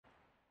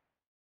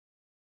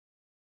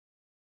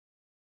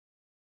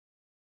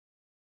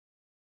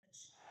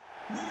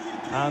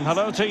And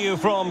hello to you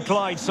from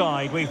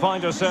Clydeside. We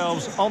find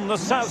ourselves on the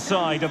south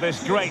side of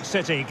this great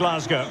city,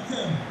 Glasgow.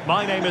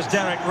 My name is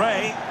Derek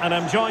Ray, and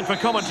I'm joined for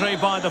commentary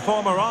by the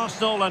former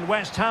Arsenal and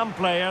West Ham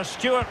player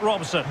Stuart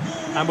Robson.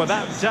 And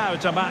without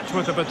doubt, a match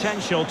with the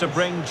potential to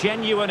bring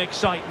genuine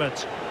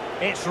excitement.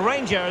 It's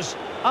Rangers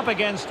up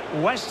against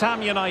West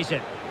Ham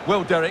United.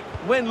 Well, Derek,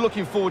 when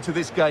looking forward to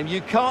this game,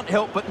 you can't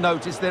help but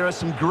notice there are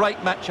some great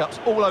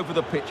matchups all over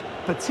the pitch,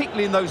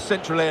 particularly in those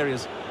central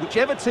areas.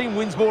 Whichever team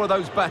wins more of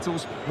those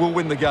battles will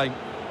win the game.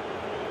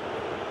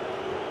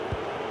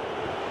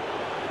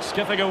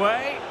 Skipping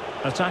away,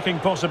 attacking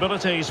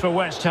possibilities for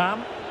West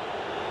Ham.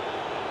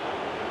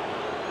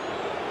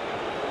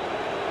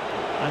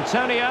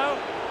 Antonio.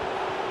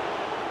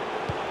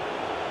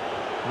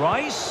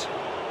 Rice.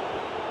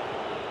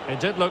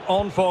 It did look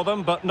on for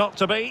them, but not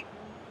to be.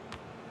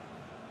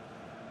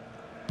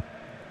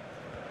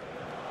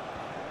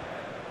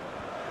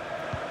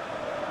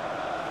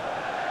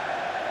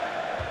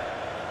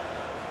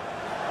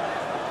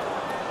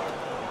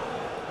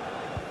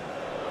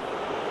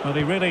 Well,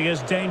 he really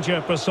is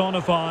danger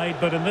personified,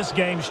 but in this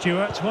game,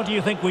 Stuart, what do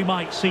you think we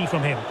might see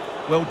from him?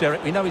 Well,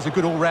 Derek, we know he's a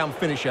good all-round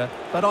finisher,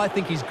 but I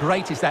think his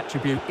greatest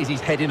attribute is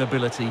his heading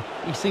ability.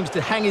 He seems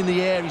to hang in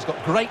the air, he's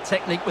got great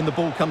technique when the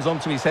ball comes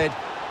onto his head,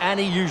 and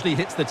he usually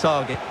hits the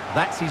target.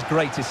 That's his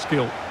greatest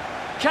skill.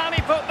 Can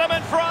he put them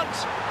in front?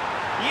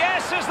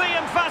 Yes is the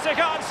emphatic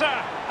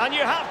answer, and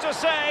you have to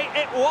say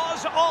it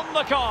was on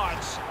the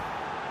cards.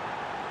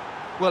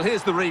 Well,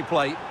 here's the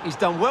replay. He's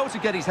done well to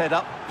get his head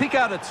up, pick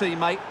out a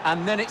teammate,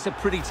 and then it's a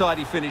pretty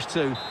tidy finish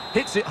too.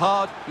 Hits it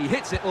hard, he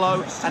hits it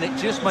low, and it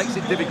just makes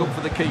it difficult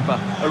for the keeper.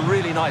 A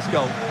really nice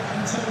goal.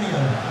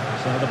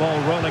 So the ball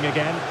rolling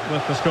again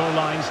with the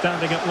scoreline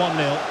standing at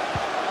 1-0.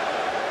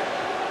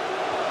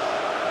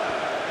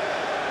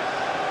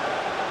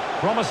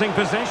 Promising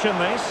possession,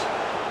 this.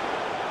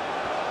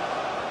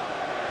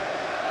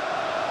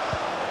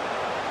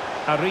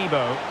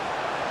 Aribo.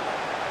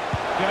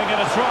 Giving it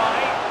a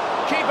try.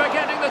 Keeper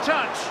getting the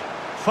touch.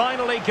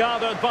 Finally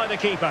gathered by the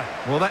keeper.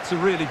 Well, that's a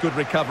really good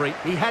recovery.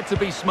 He had to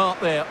be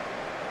smart there.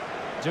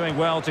 Doing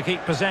well to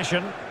keep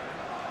possession.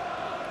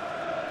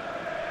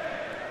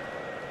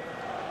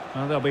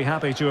 Well, they'll be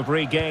happy to have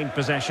regained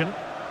possession.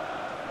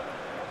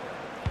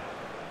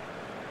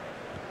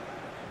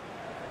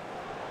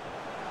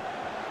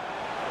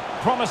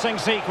 Promising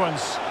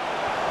sequence.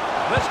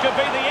 This could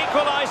be the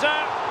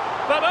equaliser.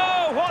 But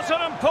oh, what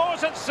an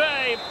important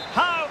save.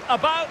 How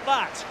about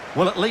that?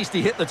 Well, at least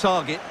he hit the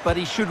target, but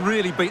he should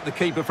really beat the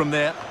keeper from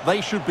there.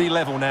 They should be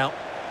level now.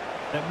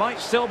 It might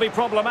still be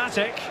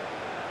problematic.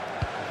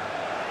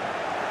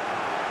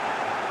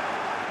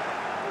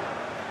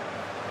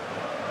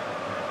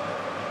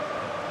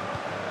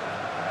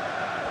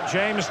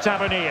 James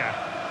Tavernier.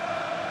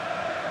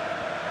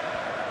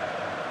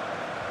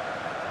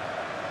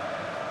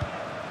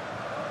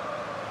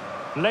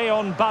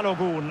 Leon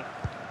Balogun.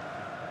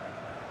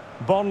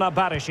 Borna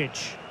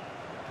Barisic.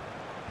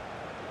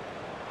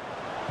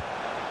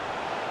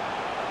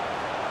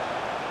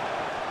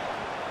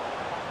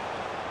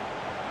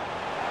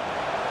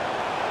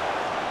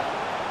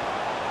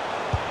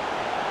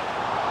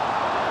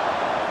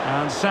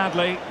 And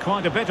sadly,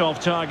 quite a bit off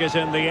target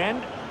in the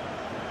end.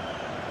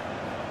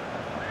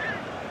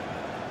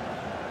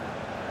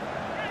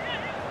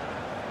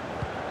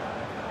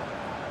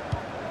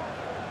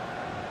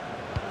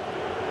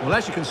 Well,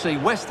 as you can see,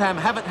 West Ham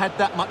haven't had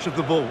that much of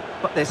the ball,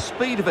 but their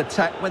speed of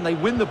attack when they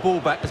win the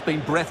ball back has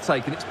been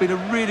breathtaking. It's been a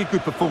really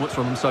good performance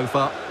from them so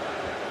far.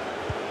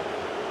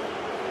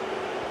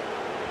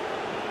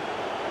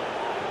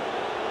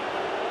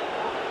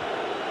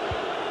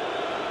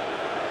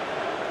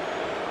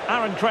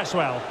 Aaron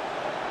Cresswell.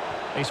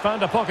 He's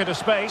found a pocket of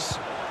space.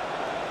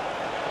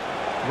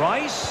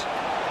 Rice.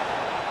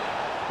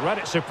 Read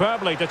it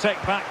superbly to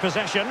take back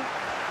possession.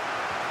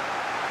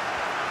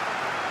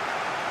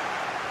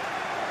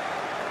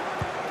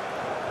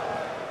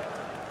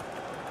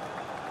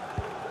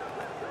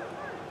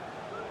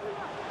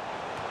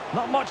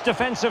 Not much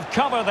defensive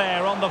cover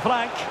there on the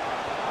flank.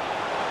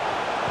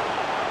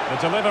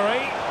 The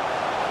delivery.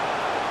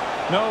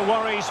 No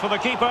worries for the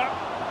keeper.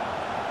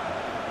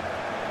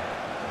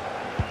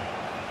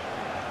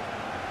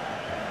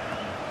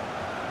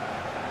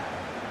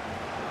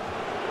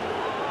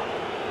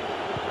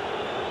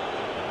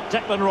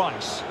 Declan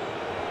Rice.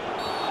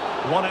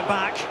 Won it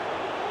back.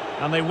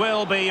 And they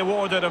will be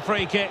awarded a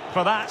free kick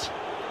for that.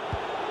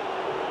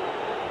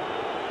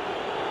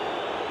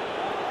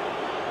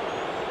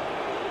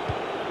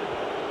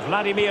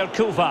 Vladimir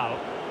Koval.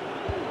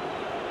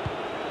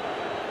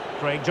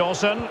 Craig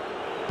Dawson.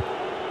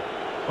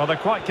 Well, they're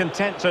quite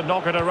content to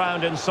knock it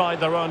around inside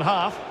their own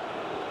half.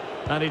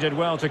 And he did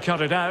well to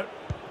cut it out.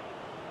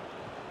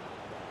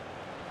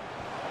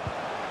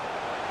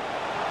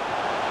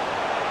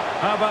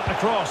 How about the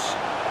cross?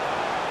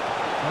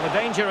 Well, the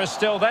danger is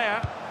still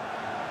there.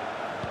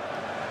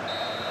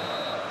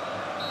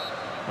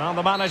 Well,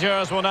 the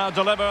managers will now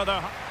deliver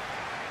their...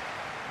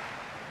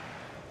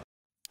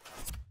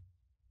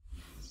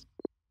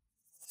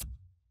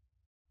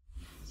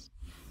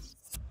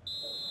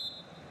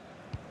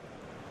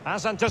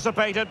 As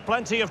anticipated,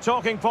 plenty of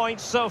talking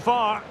points so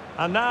far.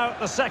 And now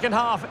the second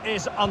half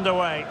is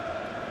underway.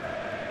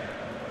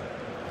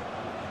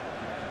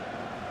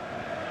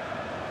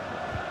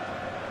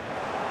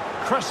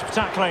 Crisp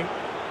tackling.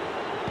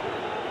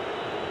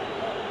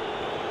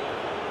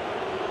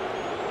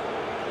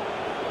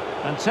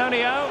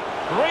 Antonio,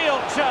 real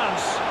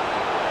chance.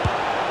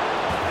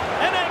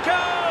 In it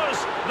goes!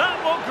 That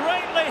will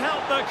greatly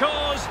help the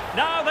cause.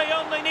 Now they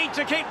only need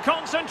to keep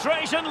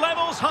concentration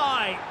levels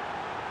high.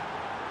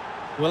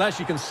 Well, as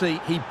you can see,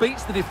 he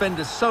beats the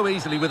defenders so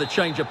easily with a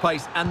change of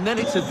pace, and then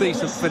it's a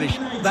decent finish.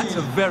 That's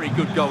a very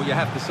good goal, you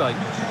have to say.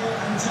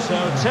 So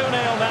 2-0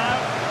 now.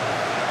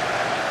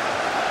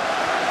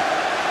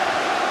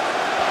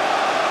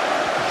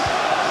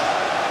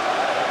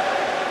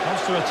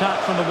 Wants to attack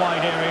from the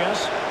wide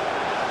areas.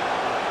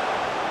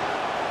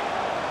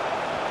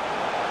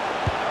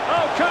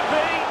 Oh, could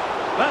be.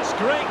 That's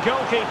great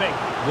goalkeeping.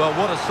 Well,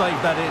 what a save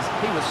that is.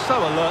 He was so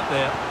alert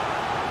there.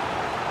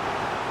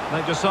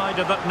 They've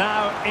decided that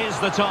now is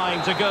the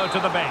time to go to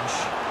the bench.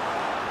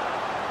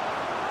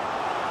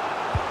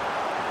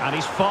 And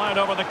he's fired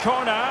over the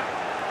corner.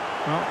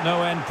 Well,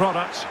 no end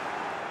product.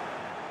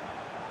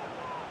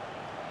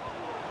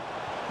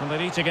 And they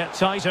need to get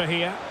tighter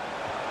here.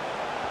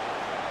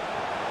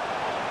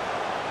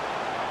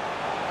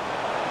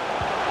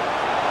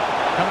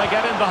 Can they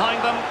get in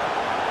behind them?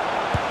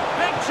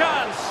 Big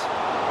chance!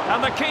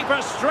 And the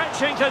keeper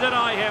stretching to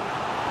deny him.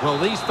 Well,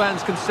 these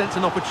fans can sense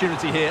an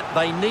opportunity here.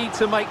 They need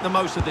to make the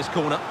most of this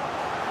corner.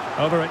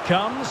 Over it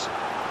comes.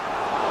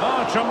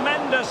 Oh,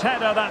 tremendous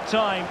header that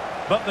time.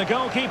 But the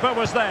goalkeeper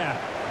was there.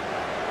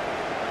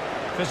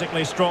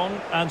 Physically strong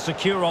and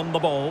secure on the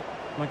ball.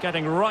 They're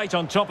getting right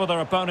on top of their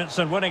opponents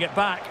and winning it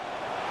back.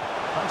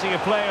 Plenty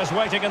of players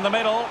waiting in the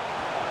middle.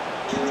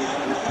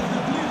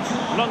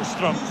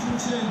 Lundstrom.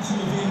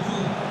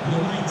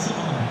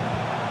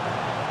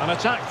 An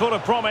attack full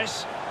of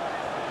promise.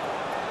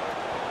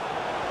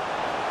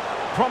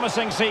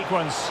 Promising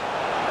sequence.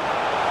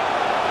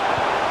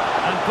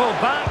 And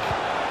pulled back.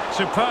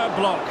 Superb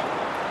block.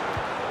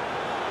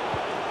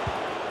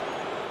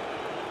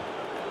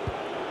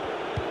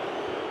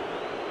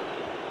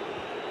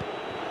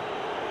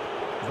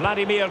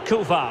 Vladimir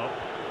Koval.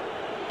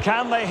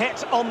 Can they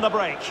hit on the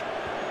break?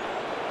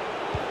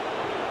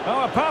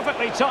 Oh, a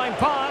perfectly timed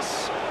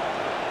pass.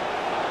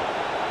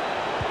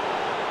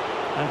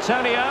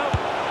 Antonio.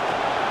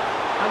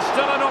 And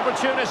still an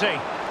opportunity.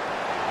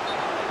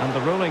 And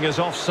the ruling is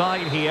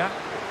offside here.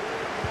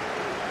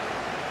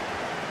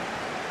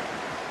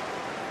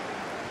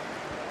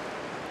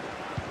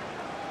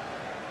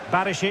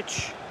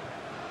 Barisic.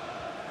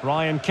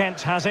 Ryan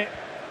Kent has it.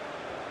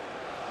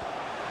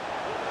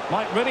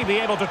 Might really be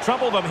able to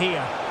trouble them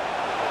here.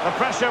 The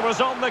pressure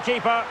was on the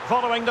keeper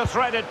following the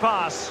threaded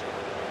pass.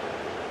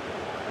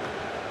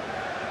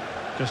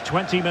 Just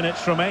 20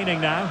 minutes remaining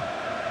now.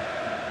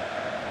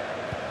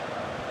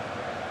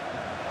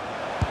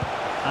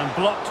 And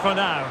blocked for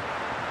now.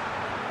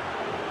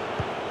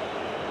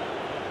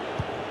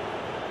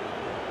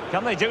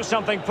 Can they do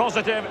something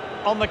positive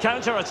on the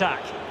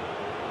counter-attack?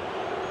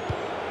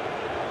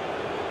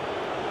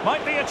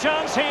 Might be a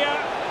chance here.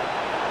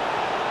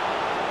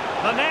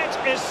 The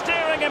net is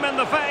staring him in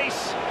the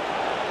face.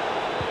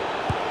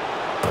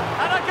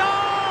 And a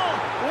goal!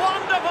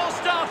 Wonderful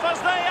stuff as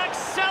they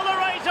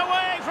accelerate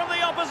away from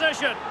the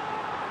opposition.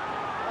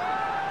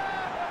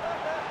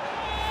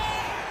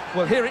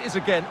 Well, here it is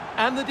again,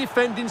 and the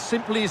defending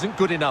simply isn't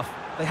good enough.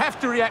 They have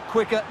to react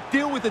quicker,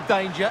 deal with the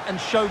danger,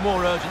 and show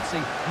more urgency.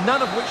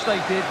 None of which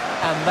they did,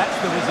 and that's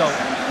the result.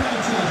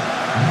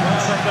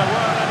 Well, if there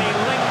were any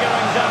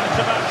lingering doubts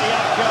about the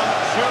outcome,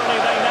 surely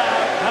they now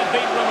have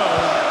been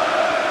removed.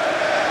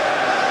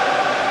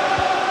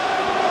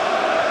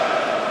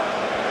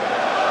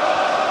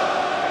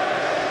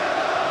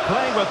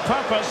 Playing with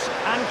purpose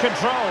and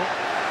control.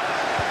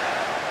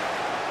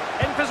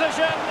 In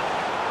position.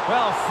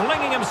 Well,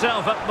 flinging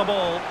himself at the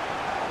ball.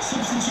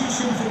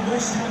 Substitution for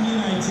West Ham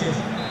United.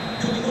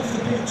 Coming off the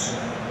pitch,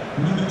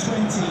 number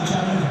 20,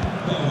 Jared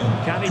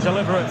Bowen. Can he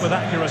deliver it with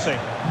accuracy?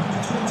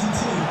 Number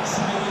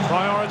 22,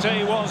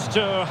 Priority was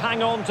to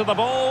hang on to the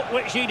ball,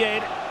 which he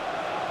did.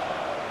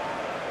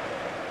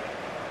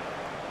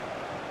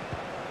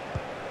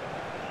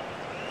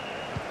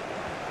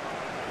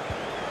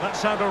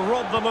 That's how to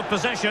rob them of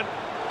possession.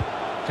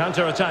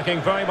 Counter-attacking,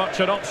 very much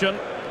an option.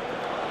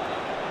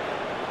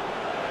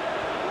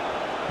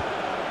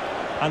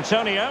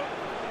 Antonio.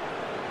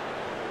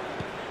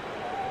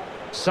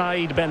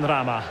 Said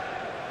Benrahma.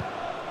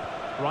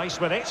 Rice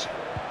with it.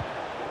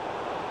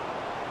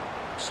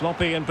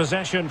 Sloppy in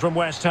possession from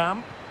West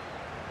Ham.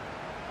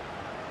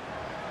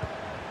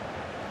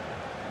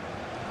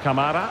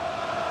 Kamara.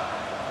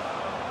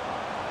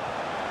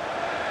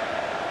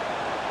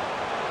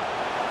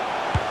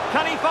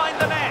 Can he find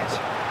the net?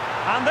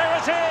 And there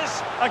it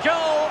is, a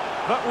goal.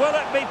 But will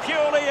it be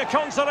purely a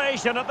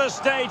consolation at this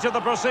stage of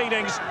the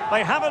proceedings?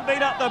 They haven't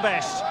been at their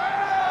best.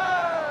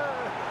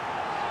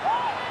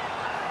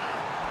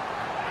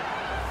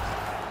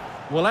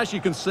 Well, as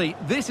you can see,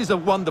 this is a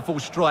wonderful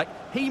strike.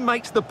 He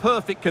makes the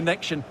perfect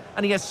connection,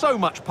 and he has so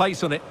much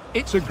pace on it.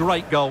 It's a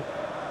great goal.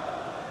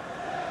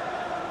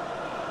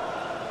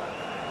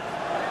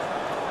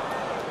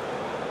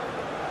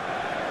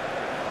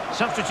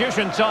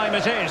 Substitution time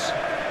it is.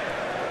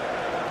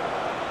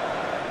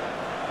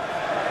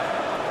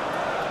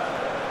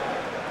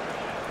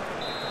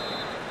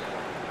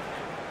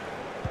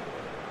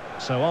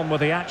 So on with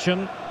the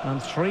action,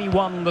 and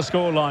 3-1 the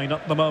scoreline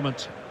at the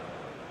moment.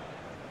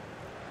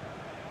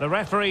 The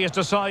referee has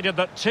decided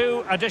that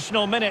 2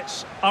 additional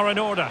minutes are in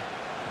order.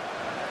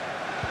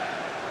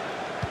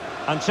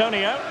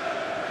 Antonio.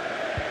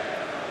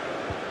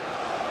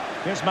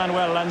 Here's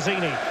Manuel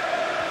Lanzini.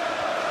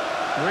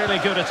 Really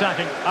good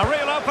attacking. A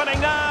real opening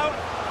now.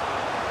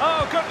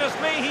 Oh, goodness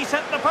me, he's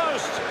hit the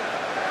post.